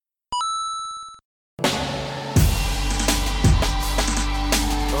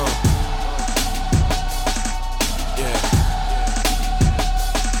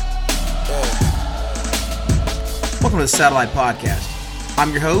Welcome to the Satellite Podcast. I'm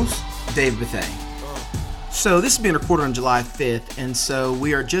your host, Dave Bethea. So this is being recorded on July 5th, and so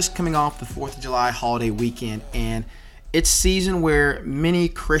we are just coming off the 4th of July holiday weekend, and it's season where many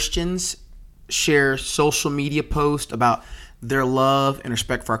Christians share social media posts about their love and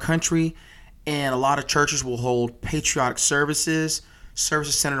respect for our country, and a lot of churches will hold patriotic services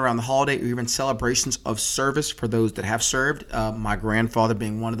centered around the holiday, or even celebrations of service for those that have served, my grandfather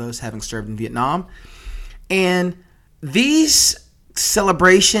being one of those, having served in Vietnam. And these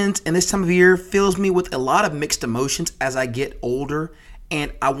celebrations and this time of year fills me with a lot of mixed emotions as I get older.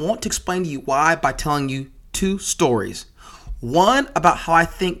 And I want to explain to you why by telling you two stories. One about how I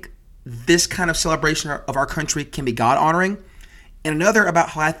think this kind of celebration of our country can be God-honoring, and another about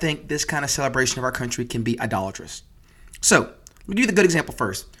how I think this kind of celebration of our country can be idolatrous. So, we'll do the good example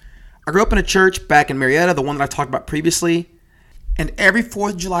first. I grew up in a church back in Marietta, the one that I talked about previously, and every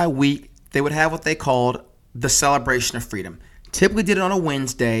 4th of July week, they would have what they called the Celebration of Freedom. Typically did it on a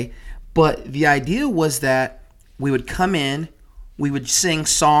Wednesday, but the idea was that we would come in, we would sing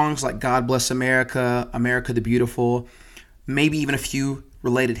songs like God Bless America, America the Beautiful, maybe even a few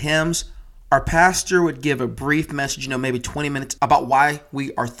related hymns. Our pastor would give a brief message, maybe 20 minutes about why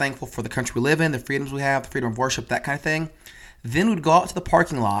we are thankful for the country we live in, the freedoms we have, the freedom of worship, that kind of thing. Then we'd go out to the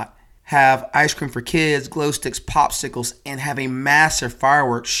parking lot, have ice cream for kids, glow sticks, popsicles, and have a massive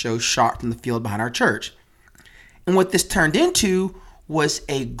fireworks show shot from the field behind our church. And what this turned into was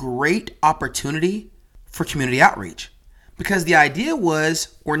a great opportunity for community outreach. Because the idea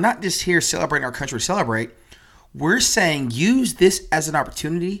was, we're not just here celebrating our country to celebrate, we're saying use this as an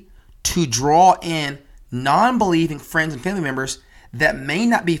opportunity to draw in non-believing friends and family members that may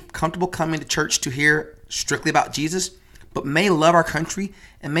not be comfortable coming to church to hear strictly about Jesus, but may love our country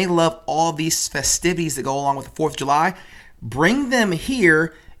and may love all these festivities that go along with the 4th of July. Bring them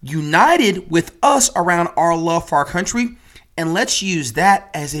here, united with us around our love for our country, and let's use that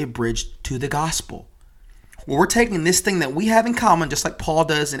as a bridge to the gospel. Well, we're taking this thing that we have in common, just like Paul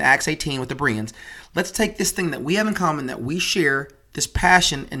does in Acts 18 with the Bereans. Let's take this thing that we have in common, that we share this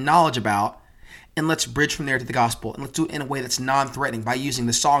passion and knowledge about, and let's bridge from there to the gospel. And let's do it in a way that's non-threatening by using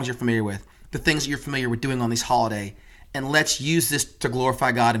the songs you're familiar with, the things that you're familiar with doing on these holidays. And let's use this to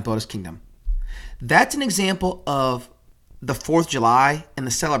glorify God and build His kingdom. That's an example of the 4th of July and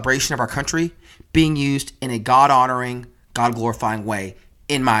the celebration of our country being used in a God-honoring, God-glorifying way,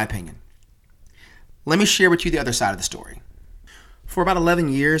 in my opinion. Let me share with you the other side of the story. For about 11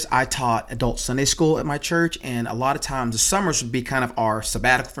 years, I taught adult Sunday school at my church, and a lot of times the summers would be kind of our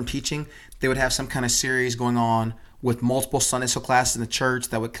sabbatical from teaching. They would have some kind of series going on with multiple Sunday school classes in the church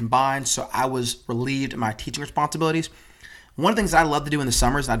that would combine, so I was relieved of my teaching responsibilities. One of the things I love to do in the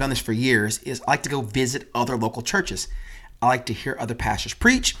summers, and I've done this for years, is I like to go visit other local churches. I like to hear other pastors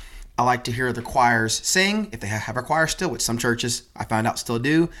preach. I like to hear other choirs sing, if they have a choir still, which some churches I found out still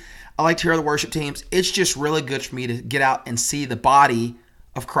do. I like to hear other worship teams. It's just really good for me to get out and see the body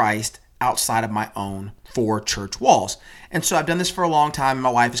of Christ outside of my own 4 church walls. And so I've done this for a long time, and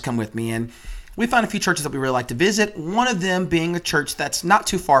my wife has come with me, and we found a few churches that we really like to visit, one of them being a church that's not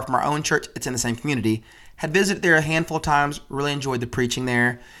too far from our own church. It's in the same community. Had visited there a handful of times, really enjoyed the preaching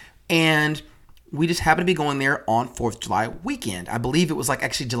there, and we just happened to be going there on 4th of July weekend. I believe it was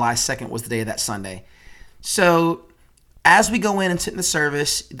actually July 2nd was the day of that Sunday. So as we go in and sit in the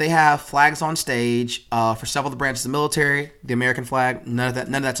service, they have flags on stage for several of the branches of the military, the American flag, none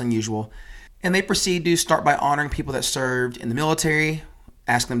of that's unusual. And they proceed to start by honoring people that served in the military,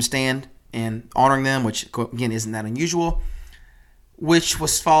 ask them to stand and honoring them, which again isn't that unusual, which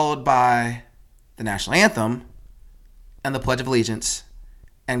was followed by the national anthem and the Pledge of Allegiance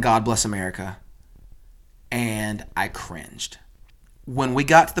and God Bless America. And I cringed. When we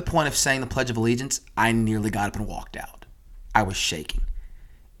got to the point of saying the Pledge of Allegiance, I nearly got up and walked out. I was shaking.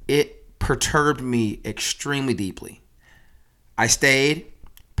 It perturbed me extremely deeply. I stayed.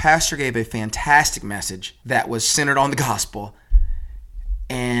 Pastor gave a fantastic message that was centered on the gospel,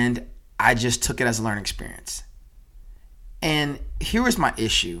 and I just took it as a learning experience. And here was my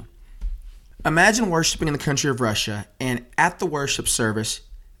issue. Imagine worshiping in the country of Russia, and at the worship service,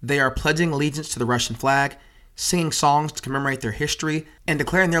 they are pledging allegiance to the Russian flag, singing songs to commemorate their history, and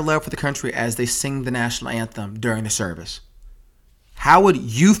declaring their love for the country as they sing the national anthem during the service. How would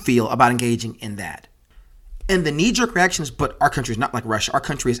you feel about engaging in that? And the knee-jerk reaction is, but our country is not like Russia. Our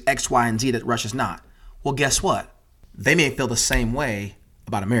country is X, Y, and Z that Russia's not. Well, guess what? They may feel the same way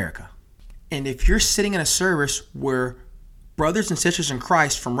about America. And if you're sitting in a service where brothers and sisters in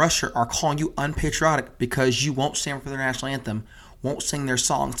Christ from Russia are calling you unpatriotic because you won't stand for their national anthem, won't sing their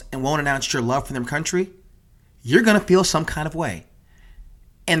songs, and won't announce your love for their country, you're going to feel some kind of way.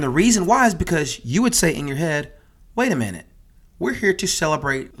 And the reason why is because you would say in your head, wait a minute. We're here to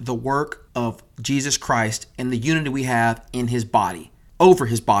celebrate the work of Jesus Christ and the unity we have in his body, over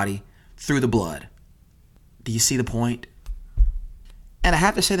his body, through the blood. Do you see the point? And I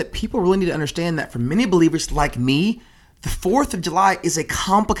have to say that people really need to understand that for many believers like me, the 4th of July is a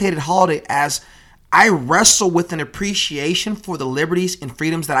complicated holiday as I wrestle with an appreciation for the liberties and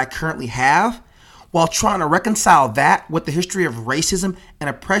freedoms that I currently have while trying to reconcile that with the history of racism and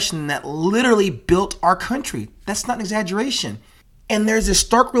oppression that literally built our country. That's not an exaggeration. And there's this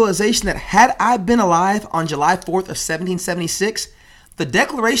stark realization that had I been alive on July 4th of 1776, the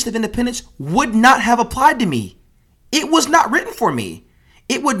Declaration of Independence would not have applied to me. It was not written for me.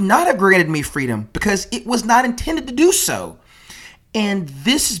 It would not have granted me freedom because it was not intended to do so. And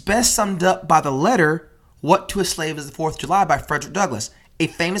this is best summed up by the letter, What to a Slave is the 4th of July by Frederick Douglass, a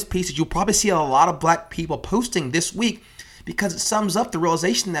famous piece that you'll probably see a lot of black people posting this week because it sums up the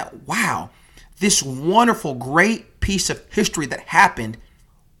realization that, wow, this wonderful, great piece of history that happened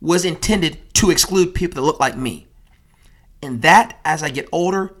was intended to exclude people that look like me. And that, as I get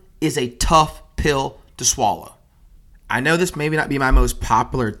older, is a tough pill to swallow. I know this may not be my most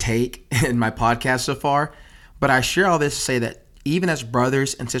popular take in my podcast so far, but I share all this to say that even as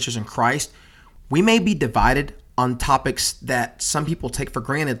brothers and sisters in Christ, we may be divided on topics that some people take for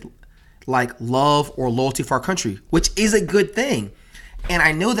granted, like love or loyalty for our country, which is a good thing. And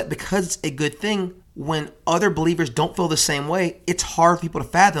I know that because it's a good thing, when other believers don't feel the same way, it's hard for people to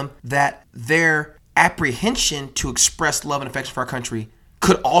fathom that their apprehension to express love and affection for our country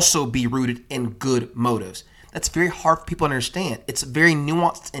could also be rooted in good motives. That's very hard for people to understand. It's a very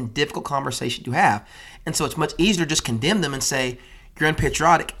nuanced and difficult conversation to have. And so it's much easier to just condemn them and say, you're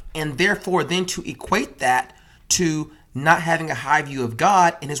unpatriotic, and therefore then to equate that to not having a high view of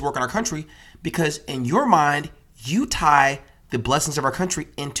God and his work in our country, because in your mind, you tie the blessings of our country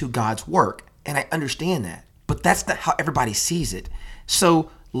into God's work. And I understand that, but that's not how everybody sees it.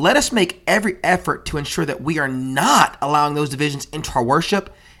 So let us make every effort to ensure that we are not allowing those divisions into our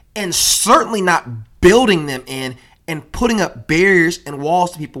worship, and certainly not building them in and putting up barriers and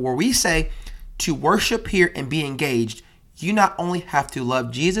walls to people where we say to worship here and be engaged, you not only have to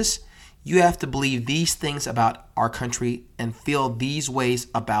love Jesus, you have to believe these things about our country and feel these ways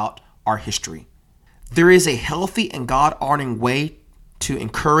about our history. There is a healthy and God-honoring way to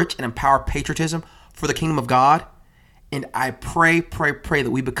encourage and empower patriotism for the kingdom of God, and I pray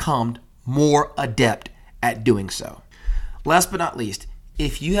that we become more adept at doing so. Last but not least,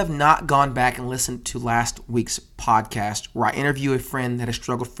 if you have not gone back and listened to last week's podcast where I interview a friend that has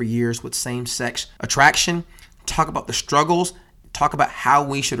struggled for years with same-sex attraction, talk about the struggles, talk about how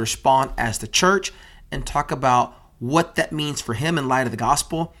we should respond as the church, and talk about what that means for him in light of the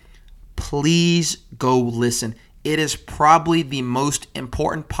gospel, please go listen. It is probably the most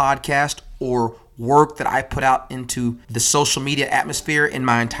important podcast or work that I put out into the social media atmosphere in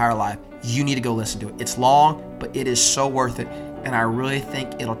my entire life. You need to go listen to it. It's long, but it is so worth it. And I really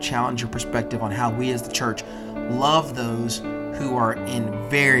think it'll challenge your perspective on how we as the church love those who are in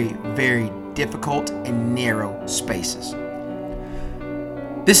very, very difficult and narrow spaces.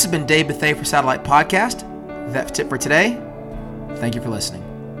 This has been Dave Bethay for Satellite Podcast. That's it for today. Thank you for listening.